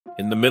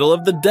In the middle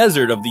of the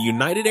desert of the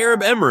United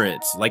Arab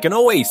Emirates, like an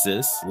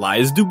oasis,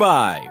 lies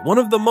Dubai. One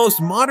of the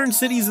most modern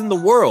cities in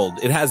the world,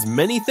 it has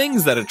many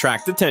things that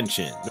attract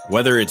attention.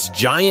 Whether it's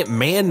giant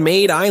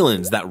man-made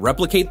islands that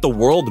replicate the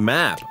world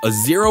map, a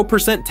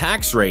 0%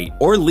 tax rate,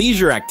 or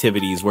leisure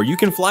activities where you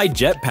can fly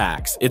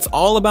jetpacks, it's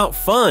all about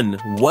fun,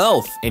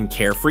 wealth, and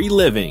carefree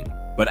living.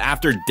 But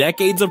after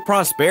decades of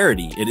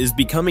prosperity, it is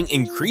becoming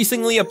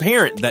increasingly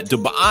apparent that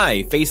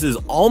Dubai faces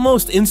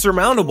almost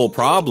insurmountable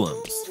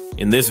problems.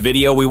 In this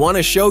video, we want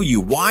to show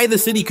you why the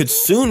city could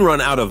soon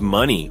run out of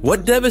money,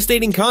 what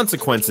devastating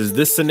consequences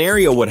this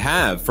scenario would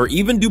have for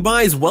even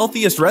Dubai's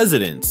wealthiest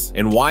residents,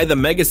 and why the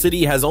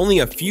megacity has only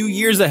a few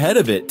years ahead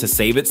of it to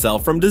save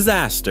itself from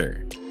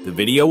disaster. The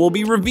video will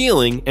be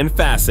revealing and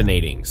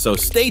fascinating, so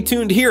stay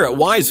tuned here at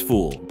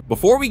Wisefool.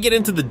 Before we get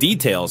into the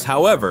details,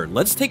 however,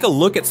 let's take a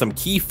look at some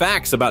key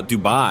facts about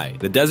Dubai.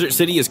 The desert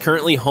city is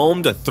currently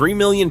home to 3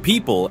 million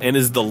people and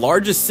is the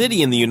largest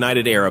city in the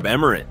United Arab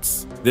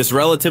Emirates. This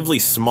relatively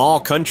small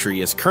country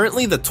is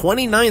currently the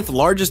 29th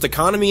largest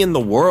economy in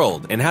the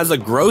world and has a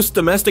gross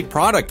domestic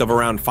product of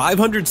around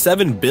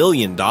 $507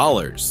 billion.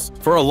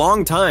 For a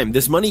long time,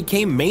 this money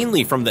came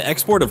mainly from the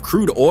export of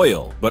crude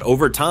oil, but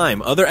over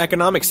time, other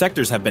economic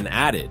sectors have been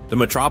added. The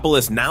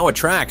metropolis now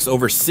attracts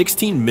over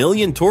 16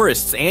 million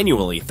tourists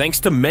annually thanks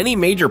to many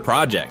major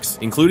projects,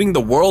 including the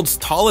world's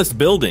tallest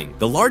building,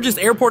 the largest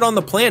airport on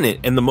the planet,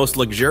 and the most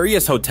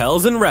luxurious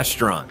hotels and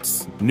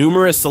restaurants.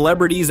 Numerous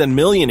celebrities and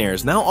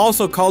millionaires now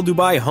also call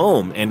Dubai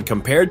home, and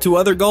compared to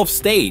other Gulf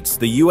states,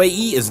 the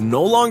UAE is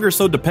no longer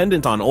so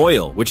dependent on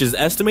oil, which is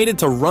estimated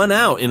to run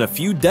out in a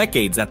few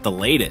decades at the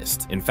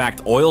latest. In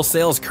fact, oil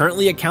sales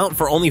currently account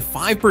for only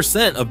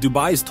 5% of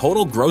Dubai's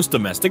total gross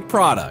domestic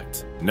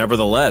product.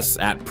 Nevertheless,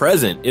 at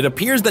present, it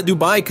appears that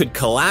Dubai could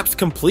collapse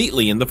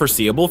completely in the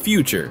foreseeable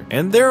future,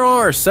 and there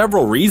are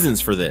several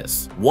reasons for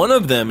this. One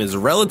of them is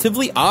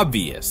relatively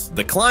obvious: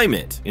 the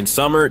climate. In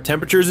summer,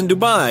 temperatures in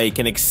Dubai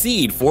can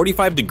exceed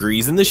 45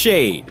 degrees in the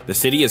shade. The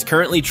city is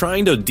currently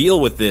trying to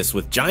deal with this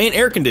with giant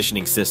air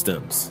conditioning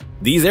systems.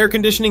 These air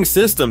conditioning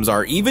systems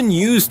are even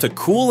used to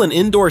cool an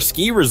indoor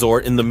ski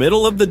resort in the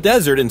middle of the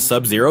desert in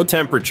sub-zero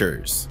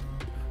temperatures.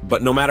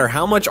 But no matter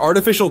how much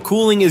artificial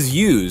cooling is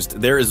used,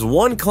 there is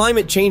one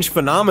climate change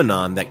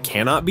phenomenon that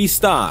cannot be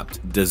stopped: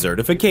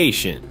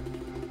 desertification.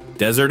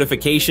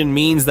 Desertification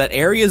means that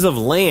areas of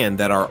land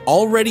that are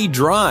already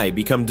dry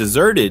become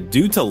deserted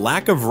due to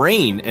lack of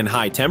rain and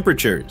high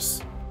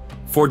temperatures.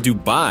 For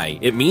Dubai,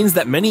 it means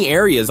that many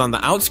areas on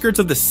the outskirts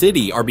of the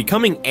city are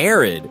becoming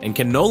arid and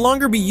can no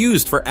longer be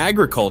used for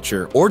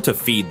agriculture or to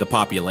feed the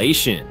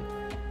population.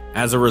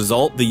 As a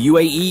result, the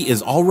UAE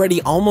is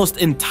already almost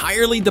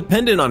entirely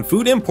dependent on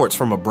food imports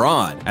from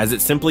abroad, as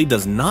it simply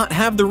does not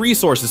have the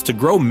resources to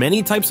grow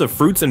many types of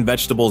fruits and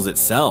vegetables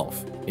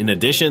itself. In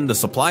addition, the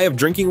supply of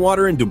drinking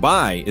water in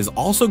Dubai is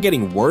also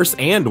getting worse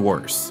and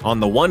worse.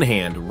 On the one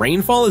hand,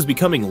 rainfall is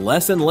becoming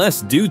less and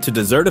less due to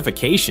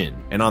desertification,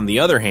 and on the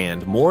other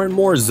hand, more and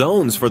more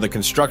zones for the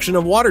construction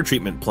of water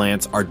treatment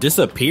plants are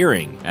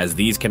disappearing, as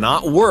these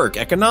cannot work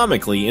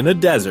economically in a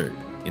desert.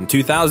 In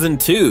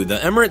 2002, the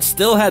Emirates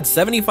still had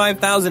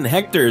 75,000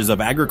 hectares of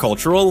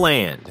agricultural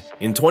land.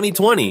 In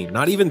 2020,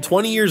 not even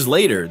 20 years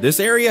later, this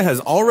area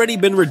has already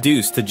been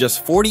reduced to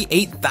just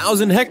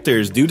 48,000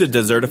 hectares due to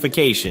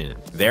desertification.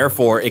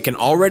 Therefore, it can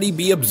already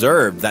be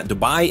observed that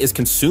Dubai is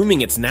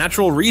consuming its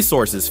natural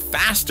resources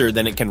faster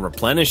than it can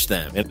replenish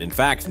them. In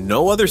fact,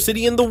 no other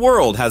city in the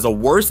world has a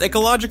worse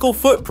ecological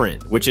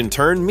footprint, which in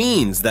turn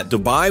means that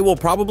Dubai will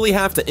probably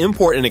have to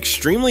import an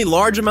extremely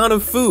large amount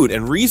of food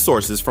and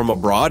resources from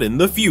abroad in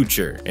the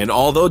future. And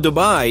although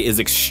Dubai is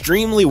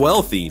extremely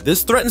wealthy,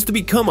 this threatens to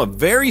become a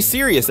very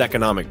serious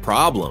economic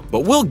problem, but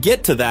we'll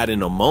get to that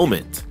in a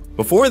moment.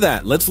 Before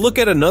that, let's look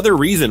at another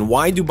reason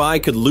why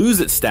Dubai could lose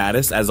its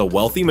status as a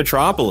wealthy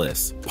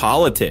metropolis: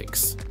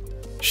 politics.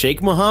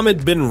 Sheikh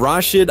Mohammed bin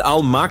Rashid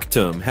Al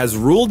Maktoum has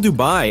ruled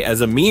Dubai as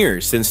emir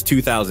since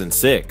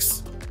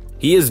 2006.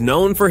 He is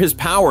known for his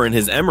power in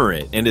his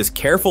emirate and is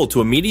careful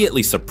to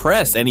immediately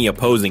suppress any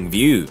opposing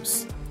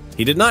views.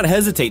 He did not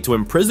hesitate to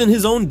imprison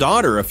his own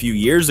daughter a few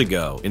years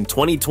ago. In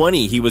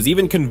 2020, he was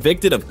even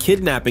convicted of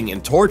kidnapping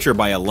and torture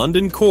by a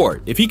London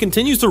court. If he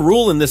continues to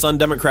rule in this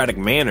undemocratic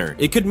manner,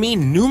 it could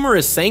mean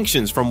numerous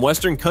sanctions from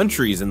Western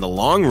countries in the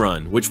long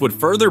run, which would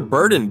further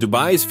burden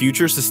Dubai's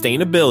future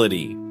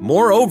sustainability.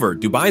 Moreover,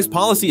 Dubai's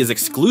policy is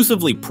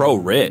exclusively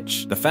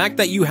pro-rich. The fact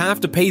that you have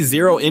to pay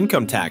zero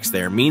income tax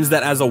there means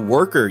that as a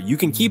worker, you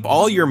can keep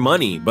all your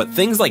money, but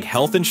things like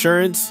health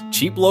insurance,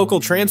 cheap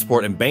local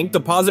transport, and bank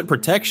deposit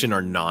protection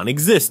are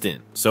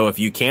non-existent. So if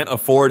you can't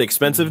afford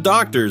expensive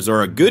doctors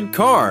or a good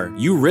car,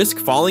 you risk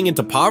falling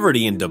into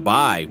poverty in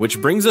Dubai, which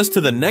brings us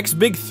to the next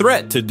big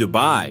threat to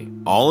Dubai: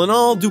 All in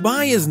all,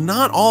 Dubai is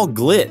not all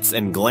glitz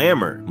and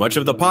glamour. Much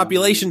of the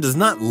population does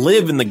not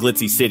live in the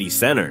glitzy city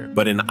center,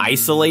 but in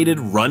isolated,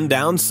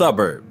 rundown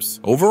suburbs.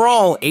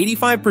 Overall,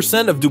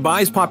 85% of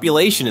Dubai's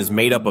population is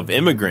made up of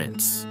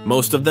immigrants.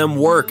 Most of them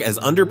work as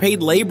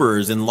underpaid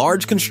laborers in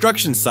large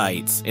construction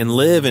sites and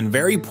live in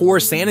very poor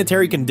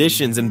sanitary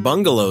conditions in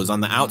bungalows on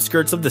the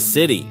outskirts of the city.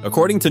 city.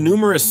 According to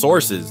numerous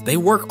sources, they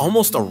work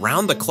almost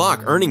around the clock,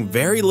 earning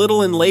very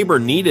little in labor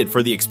needed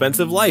for the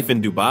expensive life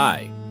in Dubai.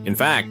 In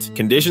fact,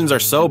 conditions are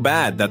so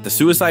bad that the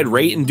suicide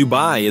rate in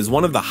Dubai is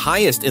one of the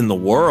highest in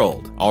the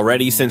world.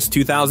 Already since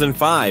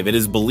 2005, it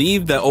is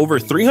believed that over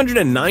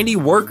 390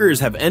 workers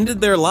have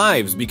ended their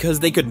lives because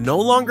they could no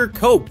longer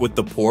cope with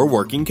the poor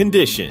working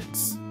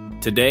conditions.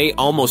 Today,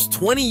 almost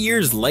 20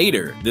 years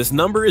later, this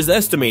number is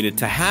estimated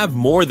to have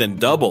more than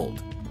doubled.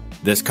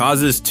 This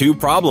causes two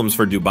problems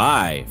for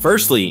Dubai.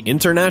 Firstly,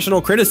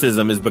 international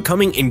criticism is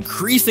becoming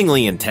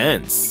increasingly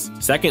intense.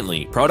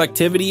 Secondly,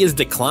 productivity is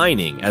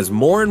declining as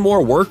more and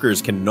more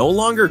workers can no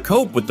longer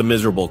cope with the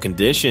miserable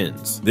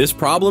conditions. This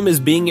problem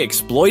is being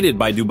exploited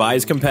by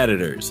Dubai's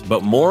competitors,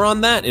 but more on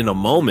that in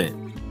a moment.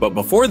 But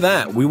before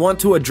that, we want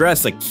to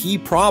address a key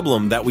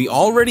problem that we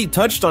already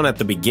touched on at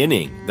the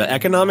beginning, the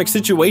economic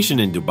situation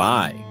in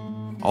Dubai.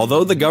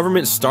 Although the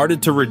government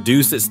started to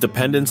reduce its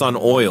dependence on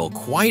oil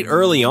quite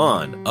early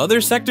on,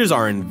 other sectors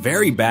are in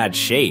very bad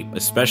shape,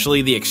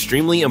 especially the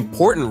extremely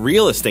important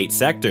real estate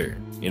sector.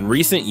 In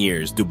recent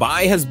years,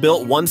 Dubai has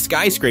built one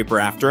skyscraper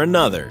after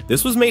another.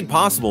 This was made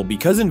possible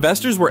because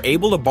investors were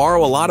able to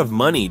borrow a lot of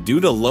money due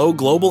to low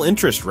global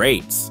interest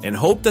rates, and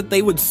hoped that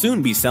they would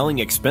soon be selling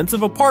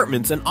expensive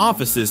apartments and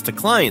offices to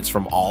clients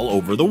from all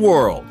over the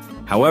world.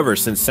 However,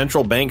 since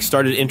central banks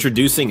started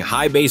introducing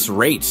high base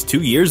rates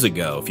 2 years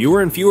ago,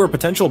 fewer and fewer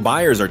potential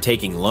buyers are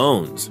taking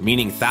loans,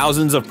 meaning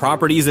thousands of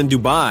properties in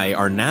Dubai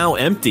are now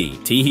empty.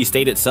 Tihi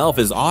State itself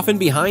is often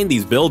behind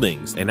these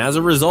buildings, and as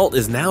a result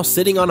is now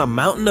sitting on a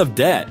mountain of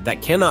debt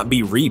that cannot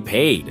be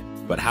repaid.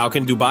 But how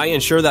can Dubai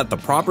ensure that the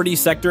property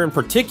sector in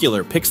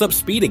particular picks up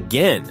speed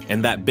again,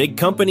 and that big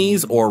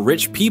companies or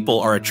rich people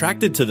are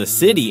attracted to the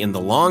city in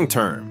the long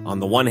term? On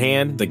the one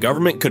hand, the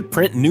government could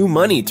print new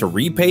money to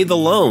repay the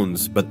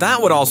loans, but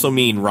that would also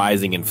mean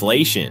rising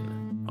inflation.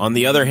 On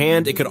the other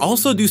hand, it could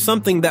also do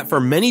something that for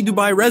many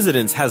Dubai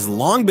residents has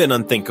long been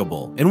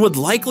unthinkable and would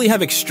likely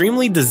have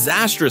extremely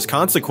disastrous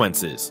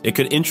consequences. It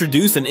could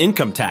introduce an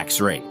income tax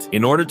rate.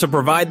 In order to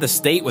provide the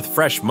state with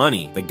fresh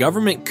money, the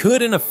government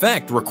could in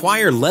effect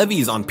require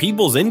levies on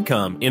people's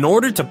income in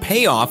order to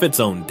pay off its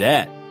own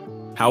debt.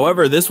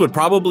 However, this would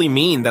probably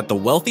mean that the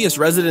wealthiest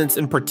residents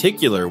in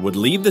particular would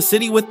leave the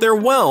city with their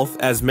wealth,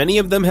 as many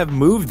of them have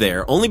moved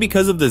there only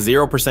because of the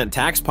 0%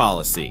 tax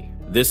policy.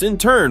 This in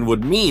turn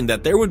would mean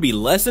that there would be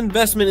less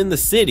investment in the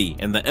city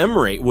and the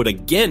emirate would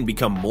again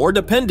become more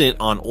dependent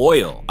on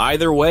oil.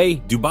 Either way,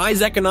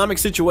 Dubai's economic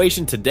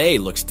situation today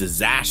looks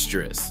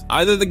disastrous.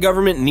 Either the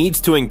government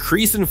needs to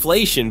increase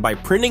inflation by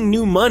printing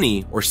new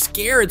money or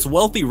scare its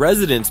wealthy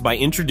residents by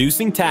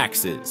introducing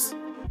taxes.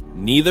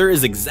 Neither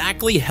is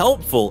exactly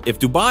helpful if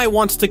Dubai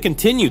wants to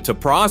continue to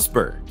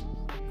prosper.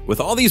 With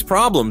all these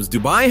problems,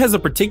 Dubai has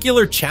a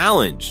particular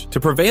challenge to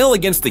prevail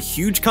against the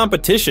huge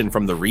competition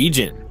from the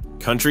region.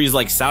 Countries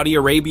like Saudi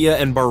Arabia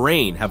and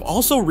Bahrain have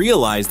also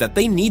realized that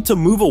they need to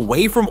move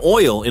away from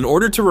oil in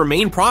order to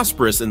remain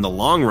prosperous in the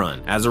long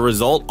run. As a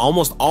result,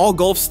 almost all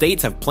Gulf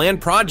states have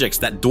planned projects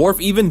that dwarf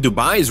even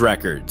Dubai's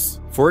records.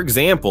 For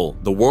example,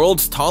 the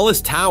world's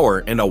tallest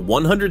tower and a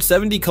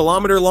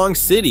 170-kilometer-long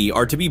city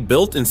are to be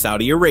built in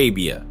Saudi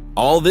Arabia.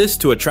 All this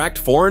to attract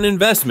foreign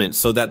investment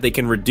so that they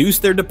can reduce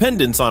their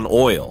dependence on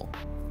oil.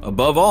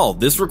 Above all,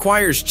 this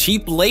requires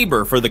cheap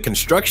labor for the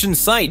construction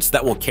sites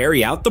that will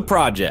carry out the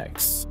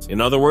projects. In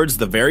other words,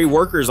 the very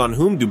workers on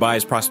whom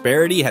Dubai's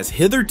prosperity has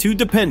hitherto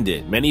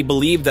depended. Many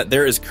believe that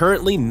there is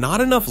currently not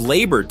enough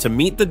labor to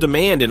meet the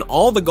demand in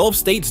all the Gulf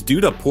states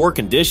due to poor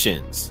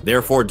conditions.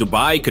 Therefore,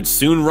 Dubai could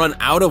soon run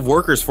out of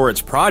workers for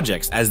its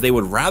projects, as they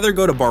would rather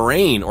go to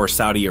Bahrain or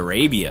Saudi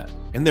Arabia.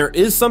 And there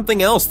is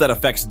something else that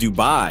affects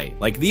Dubai,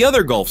 like the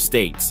other Gulf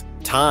states: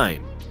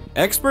 time.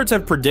 Experts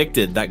have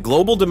predicted that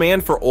global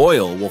demand for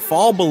oil will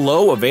fall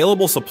below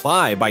available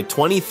supply by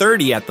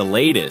 2030 at the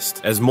latest,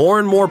 as more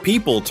and more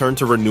people turn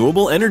to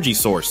renewable energy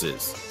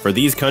sources. For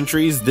these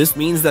countries, this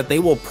means that they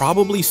will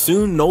probably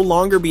soon no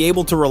longer be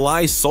able to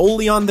rely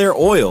solely on their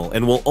oil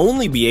and will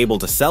only be able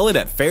to sell it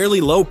at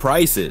fairly low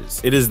prices.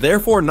 It is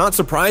therefore not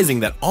surprising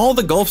that all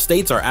the Gulf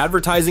states are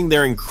advertising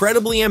their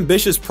incredibly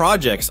ambitious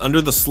projects under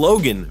the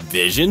slogan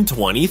Vision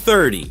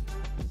 2030.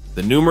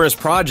 The numerous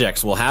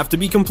projects will have to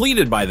be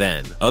completed by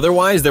then,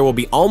 otherwise there will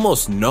be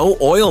almost no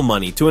oil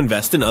money to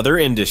invest in other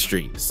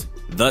industries.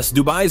 Thus,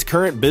 Dubai's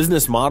current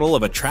business model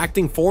of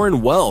attracting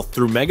foreign wealth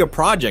through mega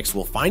projects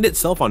will find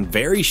itself on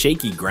very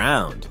shaky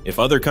ground. If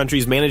other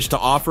countries manage to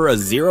offer a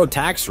zero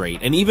tax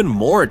rate and even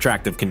more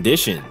attractive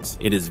conditions,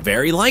 it is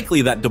very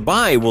likely that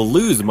Dubai will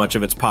lose much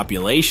of its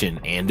population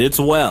and its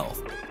wealth.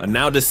 A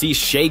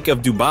now-deceased sheikh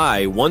of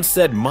Dubai once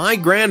said, "My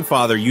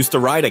grandfather used to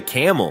ride a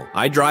camel.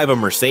 I drive a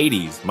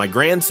Mercedes. My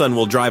grandson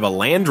will drive a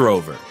Land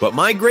Rover. But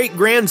my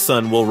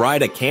great-grandson will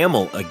ride a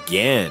camel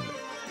again."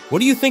 What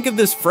do you think of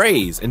this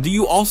phrase? And do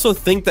you also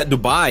think that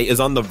Dubai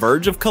is on the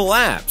verge of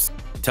collapse?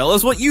 Tell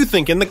us what you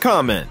think in the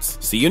comments.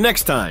 See you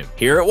next time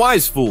here at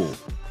Wise Fool.